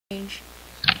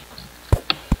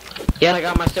Yeah, I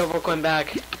got my silver coin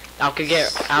back. I could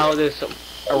get out of this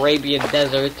Arabian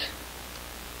desert.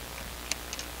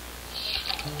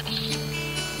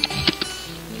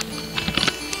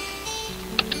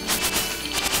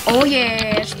 Oh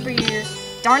yeah, spear.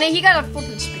 Darn it, he got a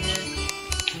flippin' spear.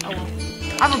 Oh well.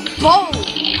 I have a bow!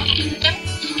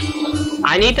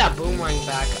 I need that boomerang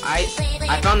back. I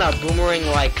found that boomerang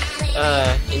like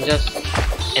in just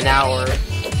an hour.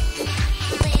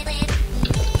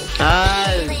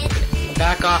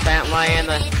 Back off, Antlion.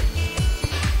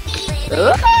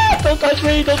 Don't touch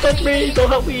me, don't touch me, so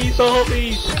help me, so help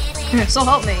me. So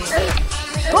help me.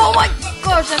 Oh my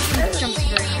gosh, that's jump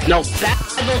scare. No, bad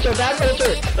vulture, bad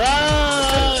vulture.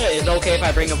 It's okay if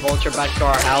I bring a vulture back to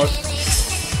our house.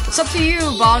 It's up to you,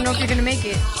 but I don't know if you're gonna make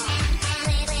it.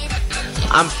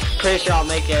 I'm pretty sure I'll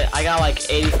make it. I got like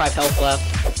 85 health left.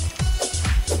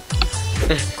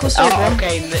 Cool story, bro.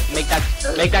 Okay, make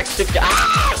that 60.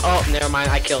 Ah! Oh, never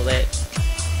mind. I killed it.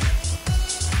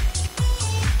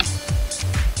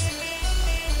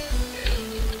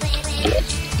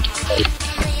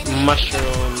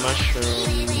 Mushroom,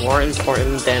 more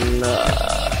important than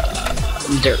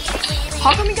dirt.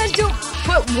 How come you guys don't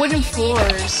put wooden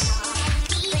floors?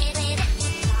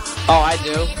 Oh, I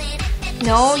do.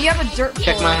 No, you have a dirt floor.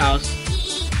 Check my house.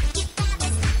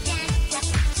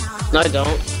 No, I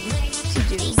don't. Yes, you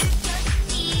do.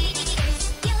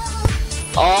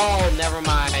 Oh, never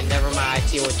mind. I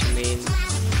see what you mean.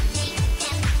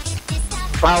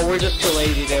 Wow, we're just too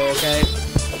lazy though, okay?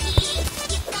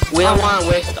 We don't want to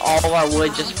waste all of our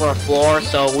wood just for a floor,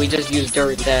 so we just use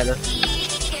dirt instead.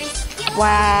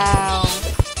 Wow.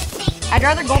 I'd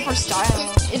rather go for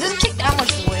style. It doesn't take that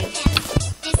much wood.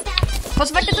 Plus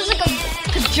the fact that there's like a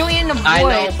kajillion of wood. I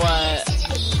know, but...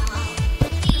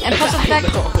 And plus the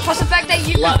fact that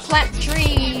you can plant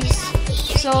trees.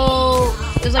 So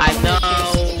there's like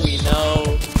we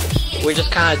know. We're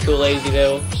just kind of too lazy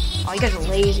though. Oh, you guys are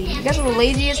lazy. You guys are the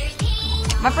laziest.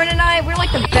 My friend and I, we're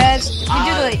like the best. We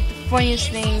do like the funniest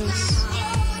things.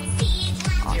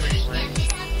 Oh,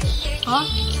 huh?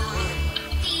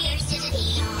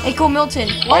 Hey, cool, Milton.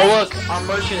 What? Oh look, our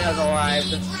merchant has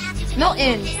arrived.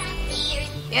 Milton.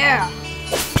 Yeah.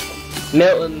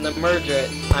 Milton, the merchant.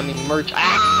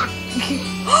 Ah!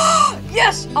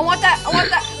 Yes, I want that. Oh,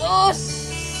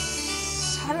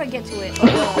 how do I get to it?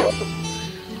 Oh.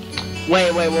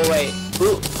 Wait.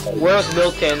 Where's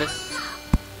Milton?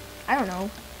 I don't know.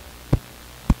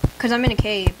 Cause I'm in a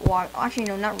cave. Well, actually,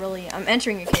 no, not really. I'm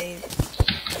entering a cave.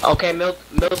 Okay,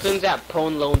 Milton's at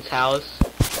Pone Lone's house.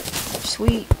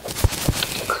 Sweet.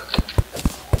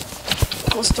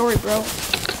 Cool story, bro.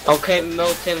 Okay,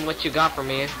 Milton, what you got for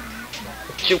me?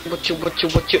 What you?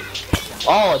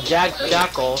 Oh, Jack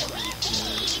Shackle.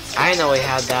 I didn't know he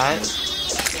had that.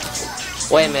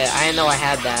 Wait a minute, I didn't know I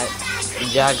had that.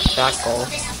 Jag Shackle.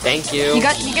 Thank you. You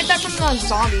get that from the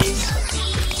zombies.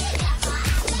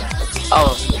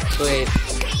 Oh, sweet.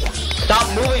 Stop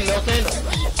moving, Milton!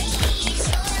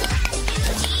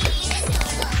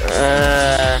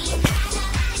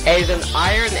 Is an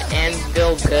iron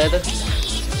anvil good?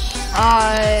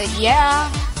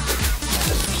 Yeah.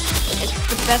 It's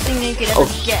the best thing that you could ever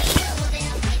get.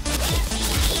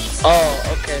 Oh,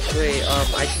 okay, sweet.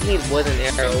 I just need wooden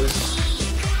arrows.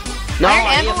 No, iron I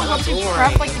anvil helps you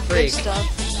craft like the good stuff.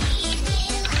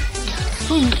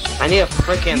 I need a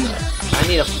flipping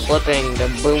the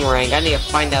boomerang. I need to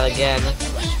find that again.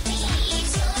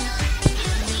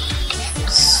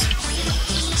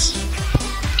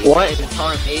 What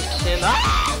incarnation?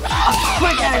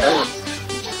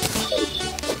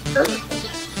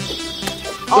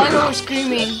 All I know is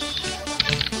screaming.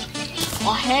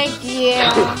 Oh heck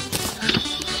yeah!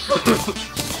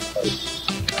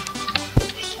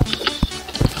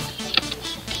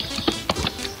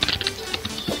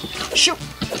 Shoot!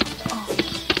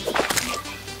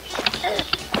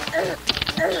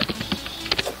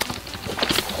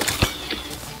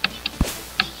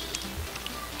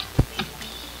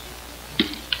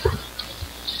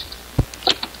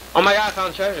 Oh my god, I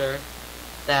found treasure.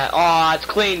 Oh, it's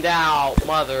cleaned out,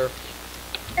 mother.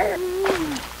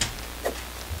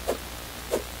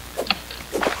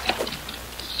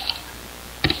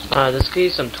 This could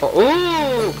use some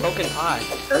ooh, broken pot.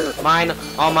 Mine,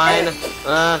 all mine,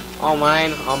 all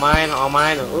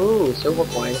mine. Ooh, silver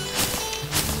coin.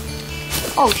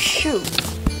 Oh shoot!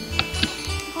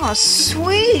 Oh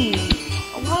sweet!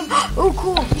 Oh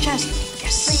cool, chest.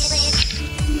 Yes.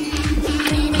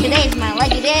 Today's my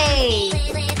lucky day.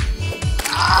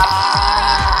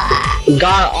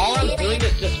 God, all I'm doing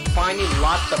is just finding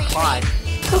lots of pots.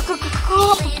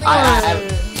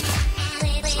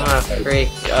 Ah,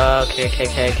 freak.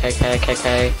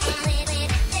 Okay.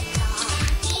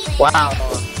 Wow.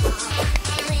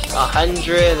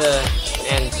 100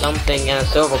 and something and a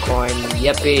silver coin.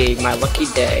 Yippee, my lucky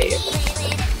day.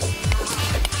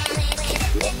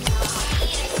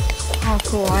 Oh,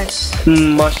 cool. Nice.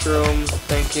 Mushroom,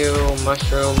 thank you.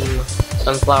 Mushroom,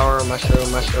 sunflower,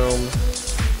 mushroom.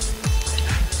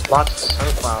 Lots of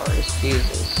sunflowers,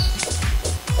 Jesus.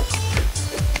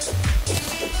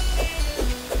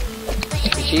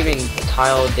 Achieving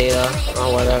tile data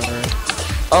or whatever.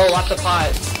 Oh, lots of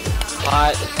pot.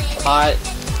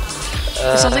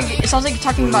 It sounds like you're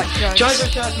talking about drugs. Treasure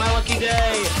chest, my lucky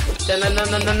day.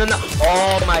 No.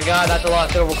 Oh my god, that's a lot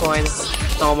of silver coins.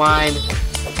 It's all mine.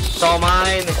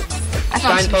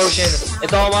 Shine potion.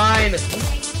 It's all mine.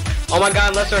 Oh my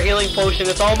god, lesser healing potion.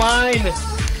 It's all mine.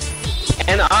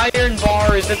 And iron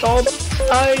bars. It's all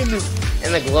mine.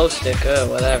 And the glow stick.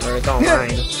 Whatever. It's all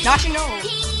mine. Actually, no.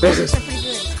 Those are pretty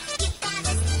good.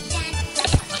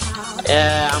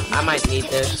 Yeah, I might need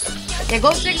this. Yeah,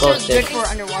 glow sticks are good for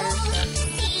underwater stuff.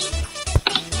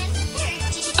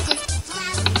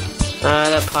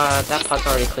 That pot's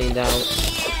already cleaned out.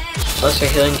 Lesser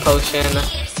healing potion.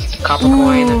 Copper Ooh,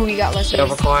 coin. You got lesser.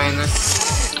 Silver coin.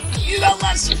 You got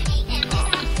lesser.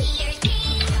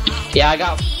 Yeah, I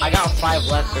got 5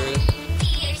 lessers.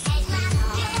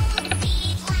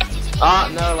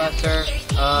 No lesser.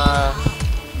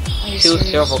 2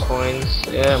 silver coins.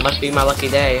 Yeah, must be my lucky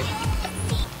day.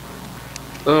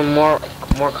 Ooh, more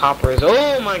coppers.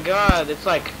 Oh my god, it's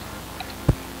like...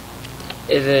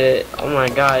 oh my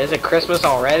god, is it Christmas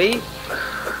already?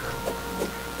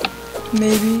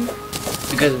 Maybe.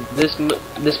 Because this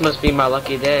must be my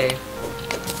lucky day.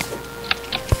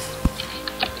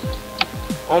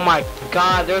 Oh my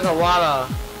god, there's a lot of...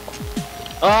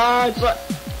 Oh,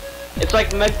 it's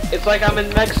like I'm in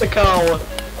Mexico.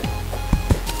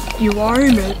 You are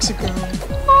in Mexico.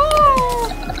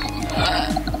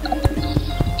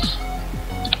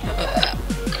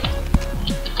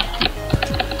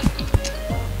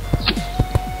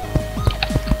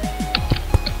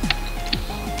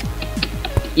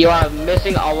 You are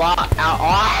missing a lot out.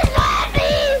 Oh,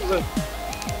 zombies!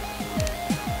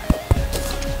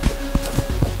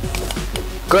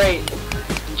 Great.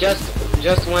 Just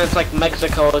when it's like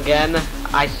Mexico again,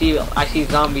 I see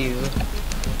zombies.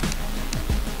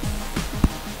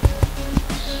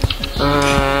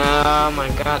 Oh my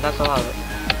god, that's a lot of it.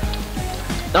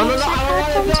 No, I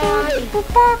don't want to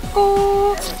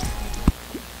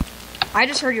die! I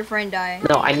just heard your friend die.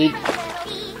 No, I need...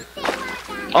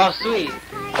 Oh, sweet.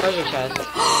 Treasure chest.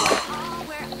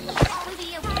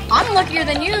 I'm luckier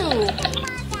than you.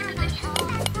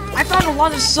 I found a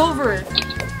lot of silver.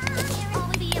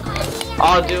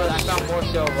 Oh, dude, I found more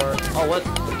silver. Oh, what?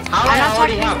 How I'm not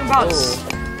already talking have? about Oh.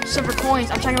 silver coins.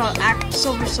 I'm talking about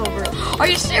silver. Are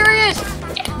you serious?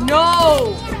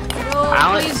 No,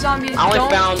 please, zombies, I only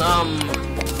don't. found,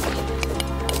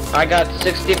 I got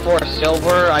 64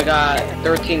 silver, I got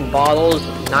 13 bottles,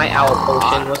 night owl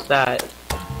potion, what's that?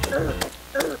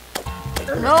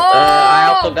 No! I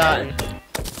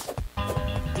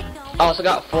also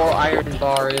got 4 iron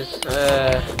bars,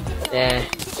 yeah,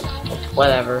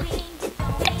 whatever.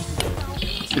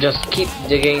 Just keep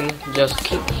digging.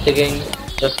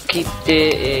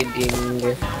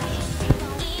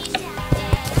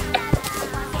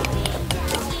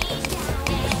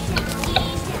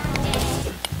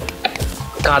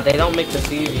 God, they don't make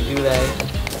this easy, do they?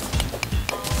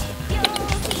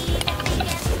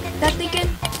 That thinking?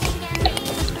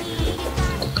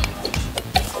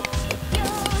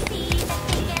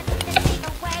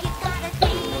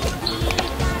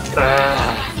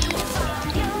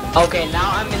 Okay, now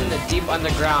I'm in the deep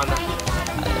underground.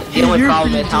 The only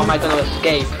problem is, how am I going to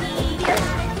escape?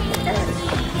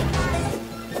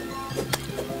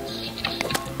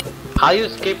 How do you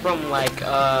escape from, like,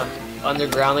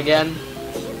 underground again?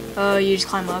 You just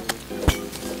climb up.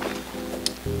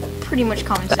 Pretty much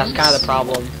common sense. That's kind of the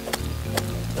problem.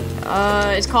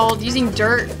 It's called using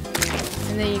dirt,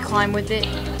 and then you climb with it.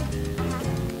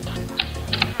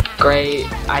 Great.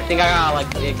 I think I gotta, like,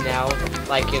 dig now.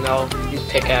 Like, you know, use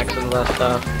pickaxe and all that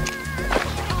stuff.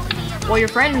 Well, your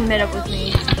friend met up with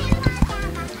me.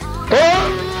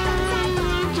 Oh!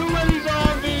 Too many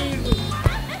zombies!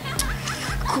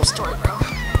 Cool story, bro.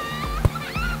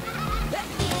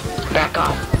 Back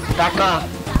off.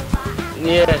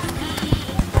 Yeah.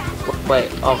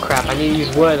 Wait, oh crap, I need to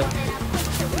use wood.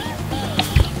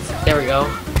 There we go.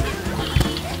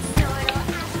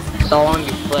 So long,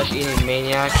 you flesh-eating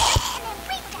maniac.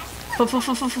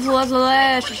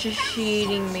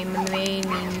 Flesh-eating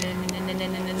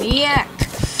maniac.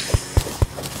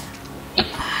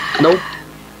 Nope.